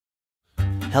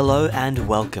Hello and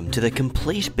welcome to the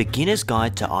complete beginner's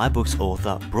guide to iBooks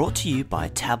author brought to you by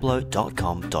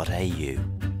tableau.com.au.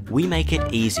 We make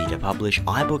it easy to publish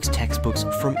iBooks textbooks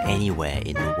from anywhere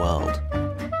in the world.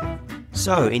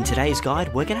 So in today's guide,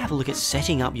 we're going to have a look at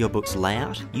setting up your book's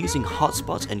layout, using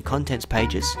hotspots and contents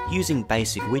pages, using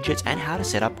basic widgets, and how to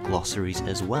set up glossaries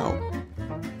as well.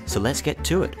 So let's get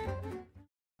to it.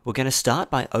 We're going to start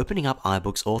by opening up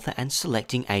iBooks Author and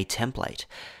selecting a template.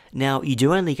 Now, you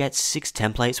do only get 6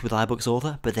 templates with iBooks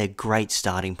Author, but they're great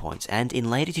starting points, and in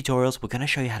later tutorials we're going to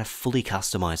show you how to fully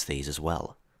customize these as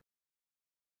well.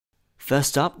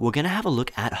 First up, we're going to have a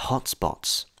look at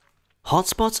hotspots.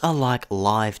 Hotspots are like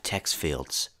live text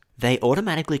fields. They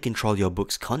automatically control your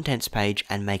book's contents page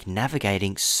and make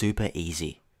navigating super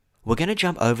easy. We're going to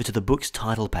jump over to the book's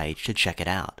title page to check it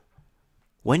out.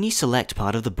 When you select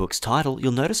part of the book's title,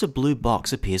 you'll notice a blue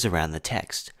box appears around the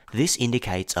text. This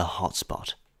indicates a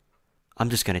hotspot. I'm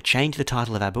just going to change the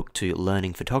title of our book to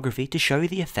Learning Photography to show you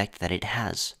the effect that it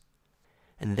has.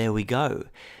 And there we go.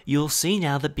 You'll see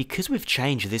now that because we've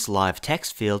changed this live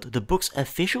text field, the book's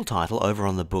official title over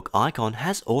on the book icon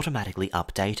has automatically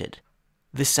updated.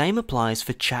 The same applies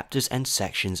for chapters and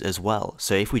sections as well.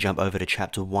 So if we jump over to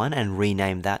chapter 1 and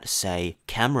rename that, say,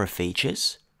 Camera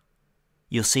Features,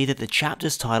 you'll see that the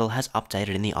chapter's title has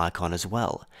updated in the icon as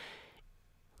well.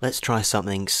 Let's try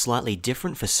something slightly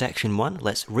different for section 1.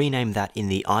 Let's rename that in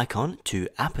the icon to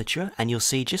Aperture, and you'll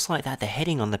see just like that the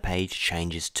heading on the page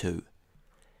changes too.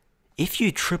 If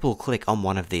you triple click on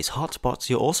one of these hotspots,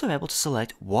 you're also able to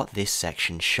select what this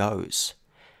section shows.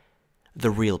 The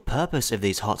real purpose of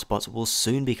these hotspots will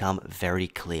soon become very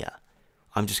clear.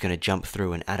 I'm just going to jump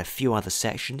through and add a few other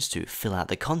sections to fill out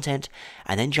the content,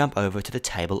 and then jump over to the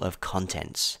table of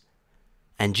contents.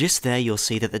 And just there you'll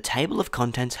see that the table of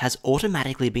contents has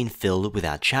automatically been filled with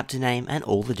our chapter name and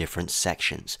all the different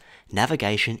sections.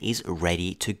 Navigation is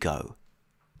ready to go.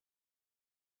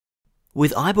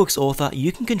 With iBooks Author,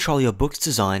 you can control your book's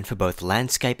design for both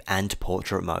landscape and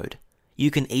portrait mode.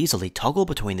 You can easily toggle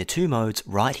between the two modes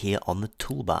right here on the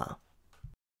toolbar.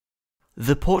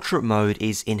 The portrait mode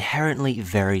is inherently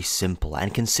very simple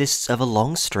and consists of a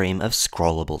long stream of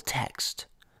scrollable text.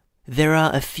 There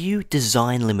are a few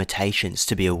design limitations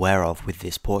to be aware of with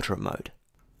this portrait mode.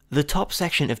 The top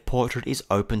section of portrait is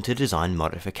open to design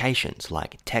modifications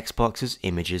like text boxes,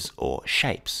 images, or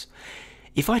shapes.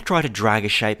 If I try to drag a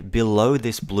shape below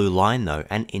this blue line though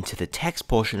and into the text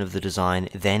portion of the design,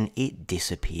 then it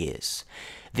disappears.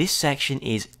 This section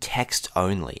is text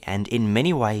only, and in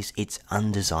many ways it's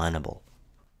undesignable.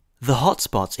 The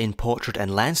hotspots in portrait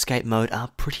and landscape mode are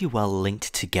pretty well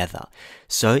linked together.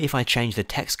 So if I change the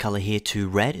text color here to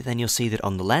red, then you'll see that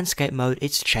on the landscape mode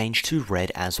it's changed to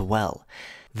red as well.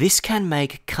 This can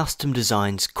make custom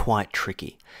designs quite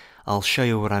tricky. I'll show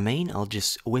you what I mean. I'll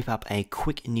just whip up a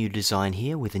quick new design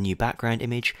here with a new background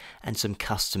image and some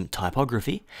custom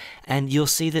typography, and you'll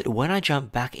see that when I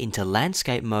jump back into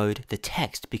landscape mode, the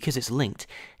text, because it's linked,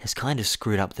 has kind of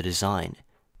screwed up the design.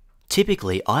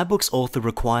 Typically, iBooks Author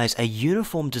requires a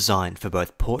uniform design for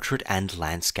both portrait and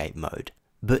landscape mode,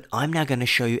 but I'm now going to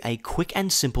show you a quick and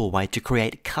simple way to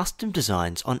create custom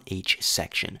designs on each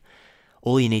section.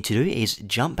 All you need to do is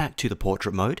jump back to the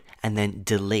portrait mode and then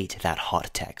delete that hot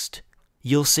text.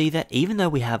 You'll see that even though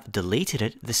we have deleted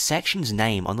it, the section's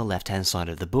name on the left-hand side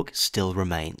of the book still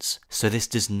remains, so this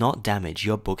does not damage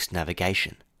your book's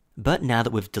navigation. But now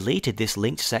that we've deleted this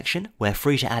linked section, we're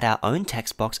free to add our own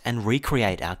text box and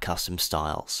recreate our custom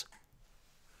styles.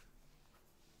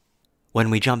 When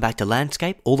we jump back to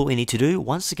landscape, all that we need to do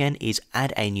once again is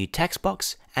add a new text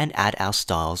box and add our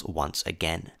styles once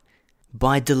again.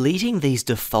 By deleting these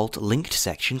default linked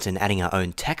sections and adding our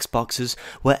own text boxes,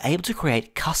 we're able to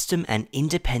create custom and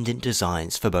independent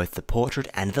designs for both the portrait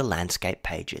and the landscape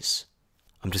pages.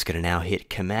 I'm just going to now hit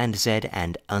Command Z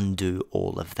and undo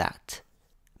all of that.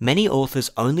 Many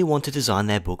authors only want to design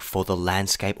their book for the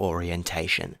landscape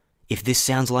orientation. If this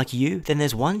sounds like you, then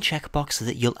there's one checkbox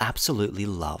that you'll absolutely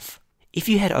love. If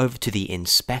you head over to the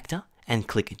Inspector and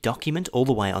click Document all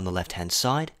the way on the left-hand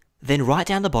side, then right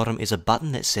down the bottom is a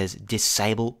button that says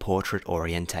Disable Portrait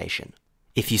Orientation.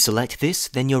 If you select this,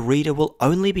 then your reader will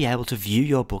only be able to view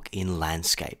your book in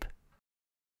landscape.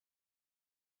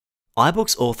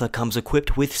 iBooks Author comes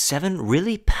equipped with 7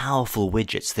 really powerful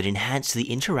widgets that enhance the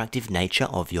interactive nature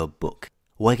of your book.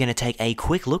 We're going to take a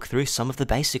quick look through some of the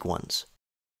basic ones.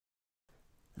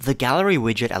 The Gallery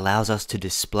widget allows us to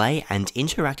display and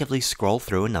interactively scroll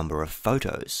through a number of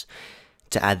photos.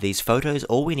 To add these photos,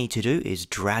 all we need to do is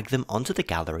drag them onto the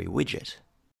Gallery widget.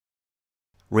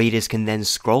 Readers can then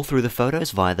scroll through the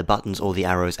photos via the buttons or the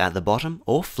arrows at the bottom,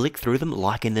 or flick through them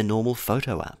like in the normal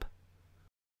photo app.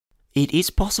 It is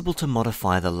possible to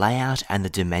modify the layout and the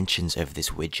dimensions of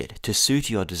this widget to suit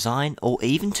your design or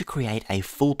even to create a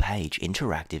full-page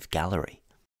interactive gallery.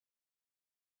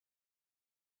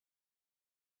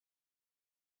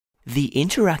 The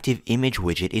interactive image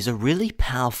widget is a really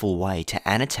powerful way to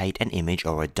annotate an image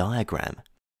or a diagram.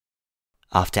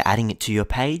 After adding it to your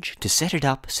page, to set it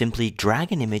up, simply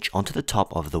drag an image onto the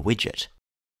top of the widget.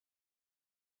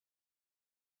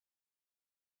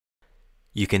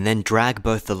 You can then drag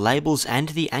both the labels and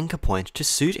the anchor point to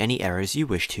suit any areas you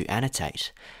wish to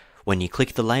annotate. When you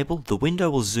click the label, the window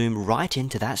will zoom right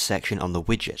into that section on the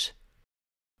widget.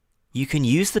 You can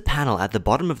use the panel at the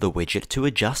bottom of the widget to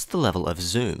adjust the level of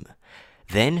zoom.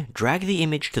 Then drag the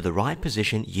image to the right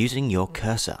position using your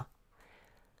cursor.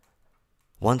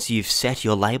 Once you've set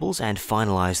your labels and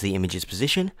finalized the image's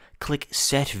position, click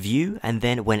Set View, and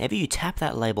then whenever you tap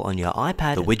that label on your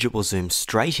iPad, the widget will zoom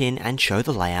straight in and show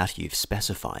the layout you've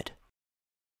specified.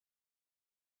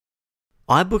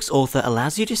 iBooks Author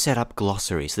allows you to set up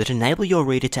glossaries that enable your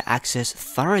reader to access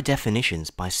thorough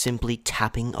definitions by simply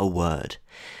tapping a word.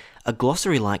 A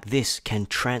glossary like this can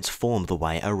transform the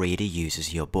way a reader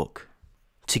uses your book.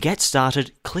 To get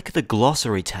started, click the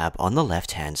Glossary tab on the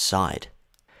left-hand side.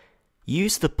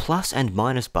 Use the plus and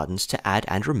minus buttons to add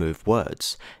and remove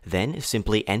words. Then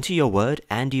simply enter your word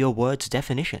and your word's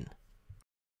definition.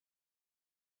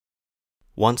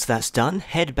 Once that's done,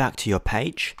 head back to your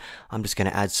page. I'm just going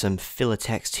to add some filler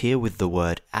text here with the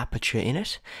word aperture in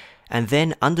it. And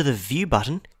then under the View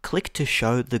button, click to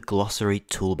show the glossary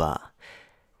toolbar.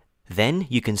 Then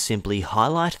you can simply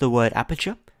highlight the word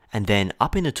aperture, and then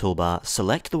up in the toolbar,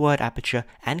 select the word aperture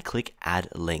and click Add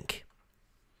Link.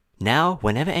 Now,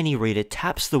 whenever any reader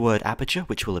taps the word aperture,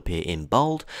 which will appear in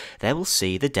bold, they will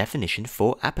see the definition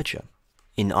for aperture.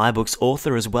 In iBooks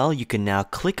Author as well, you can now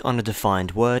click on a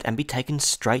defined word and be taken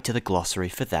straight to the glossary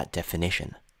for that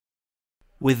definition.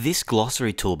 With this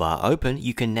glossary toolbar open,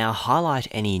 you can now highlight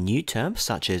any new term,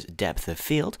 such as depth of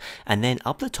field, and then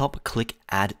up the top click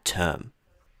Add Term.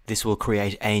 This will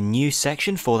create a new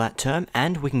section for that term,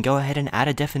 and we can go ahead and add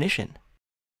a definition.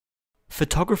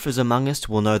 Photographers among us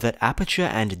will know that aperture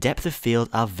and depth of field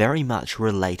are very much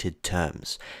related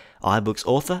terms. iBooks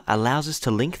Author allows us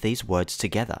to link these words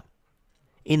together.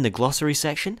 In the glossary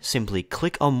section, simply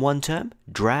click on one term,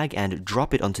 drag and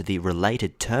drop it onto the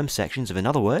related term sections of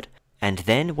another word, and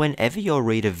then whenever your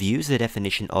reader views the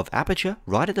definition of aperture,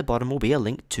 right at the bottom will be a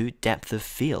link to depth of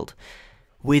field.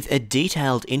 With a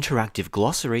detailed interactive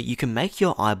glossary, you can make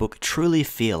your iBook truly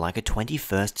feel like a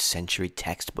 21st century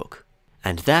textbook.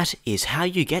 And that is how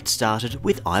you get started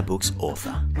with iBooks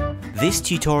Author. This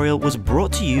tutorial was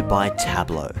brought to you by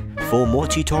Tableau. For more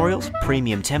tutorials,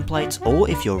 premium templates, or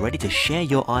if you're ready to share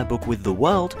your iBook with the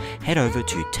world, head over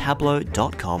to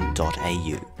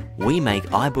tableau.com.au. We make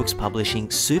iBooks publishing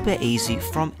super easy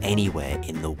from anywhere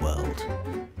in the world.